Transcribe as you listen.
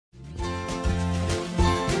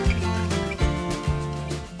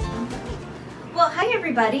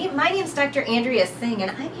everybody, my name is Dr. Andrea Singh and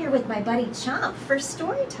I'm here with my buddy Chomp for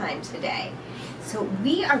story time today. So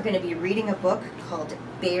we are going to be reading a book called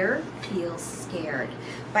Bear Feels Scared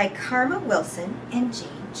by Karma Wilson and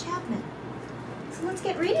Jane Chapman. So let's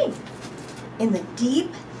get reading. In the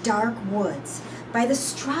deep, dark woods by the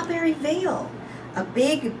strawberry veil, a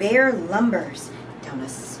big bear lumbers down a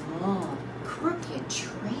small, crooked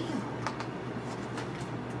trail.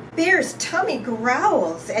 Bear's tummy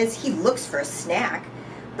growls as he looks for a snack,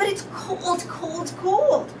 but it's cold, cold,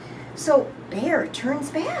 cold. So Bear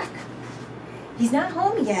turns back. He's not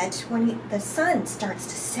home yet when the sun starts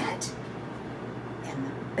to set, and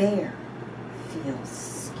the bear feels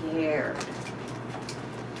scared.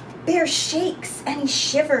 Bear shakes and he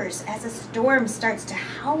shivers as a storm starts to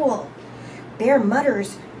howl. Bear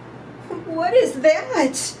mutters, "What is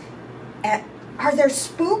that? Are there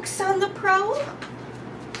spooks on the prowl?"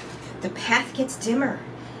 The path gets dimmer,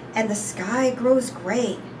 and the sky grows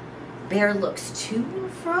gray. Bear looks to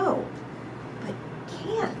and fro, but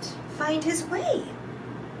can't find his way.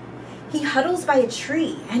 He huddles by a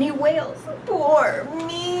tree, and he wails, "Poor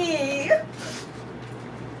me!"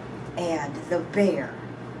 And the bear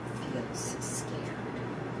feels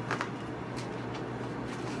scared.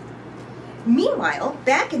 Meanwhile,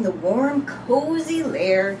 back in the warm, cozy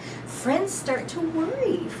lair, friends start to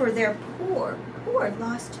worry for their poor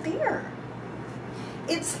lost bear.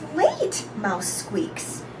 "It's late," Mouse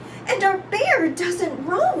squeaks, "and our bear doesn't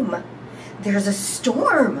roam." "There's a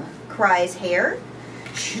storm," cries Hare.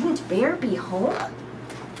 "Shouldn't Bear be home?"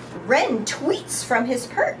 Wren tweets from his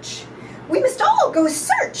perch, "We must all go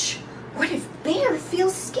search. What if Bear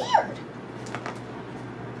feels scared?"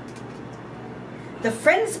 The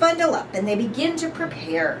friends bundle up and they begin to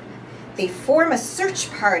prepare. They form a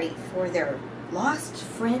search party for their lost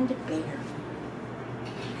friend Bear.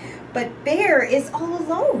 But Bear is all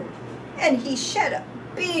alone, and he shed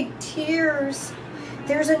big tears.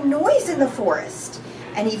 There's a noise in the forest,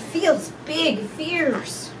 and he feels big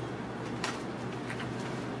fears.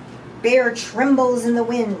 Bear trembles in the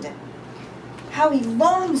wind. How he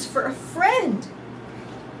longs for a friend.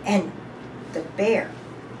 And the bear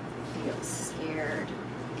feels scared.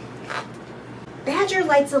 Badger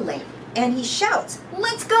lights a lamp, and he shouts,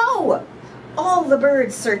 "Let's go!" All the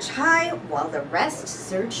birds search high, while the rest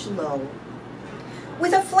search low.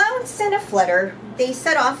 With a flounce and a flutter, they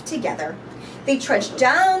set off together. They trudge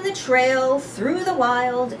down the trail through the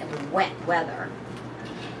wild and wet weather.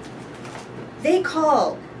 They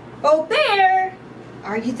call, "Oh, Bear,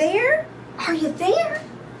 are you there? Are you there?"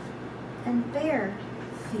 And Bear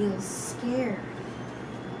feels scared.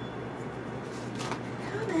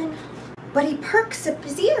 Coming. But he perks up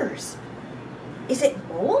his ears. Is it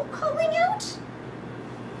Mole calling out?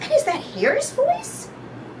 And is that Hare's voice?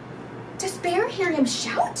 Does Bear hear him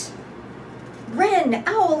shout? Wren,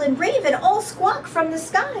 Owl, and Raven all squawk from the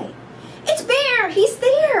sky. "It's Bear! He's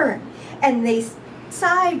there!" And they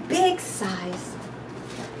sigh big sighs.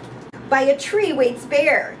 By a tree waits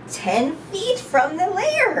Bear, 10 feet from the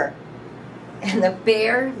lair. And the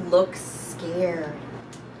bear looks scared.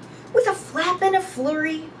 With a flap and a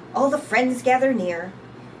flurry, all the friends gather near.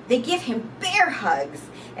 They give him bear hugs,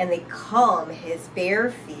 and they calm his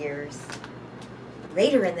bear fears.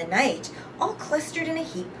 Later in the night, all clustered in a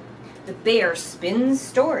heap, the bear spins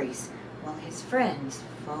stories while his friends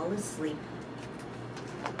fall asleep.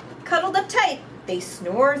 Cuddled up tight, they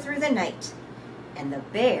snore through the night, and the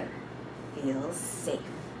bear feels safe.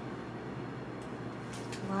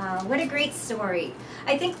 Wow, what a great story.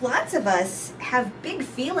 I think lots of us have big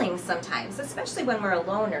feelings sometimes, especially when we're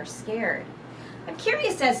alone or scared. I'm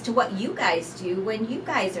curious as to what you guys do when you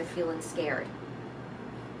guys are feeling scared.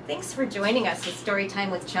 Thanks for joining us with Storytime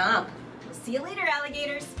with Chomp. We'll see you later,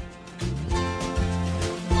 alligators.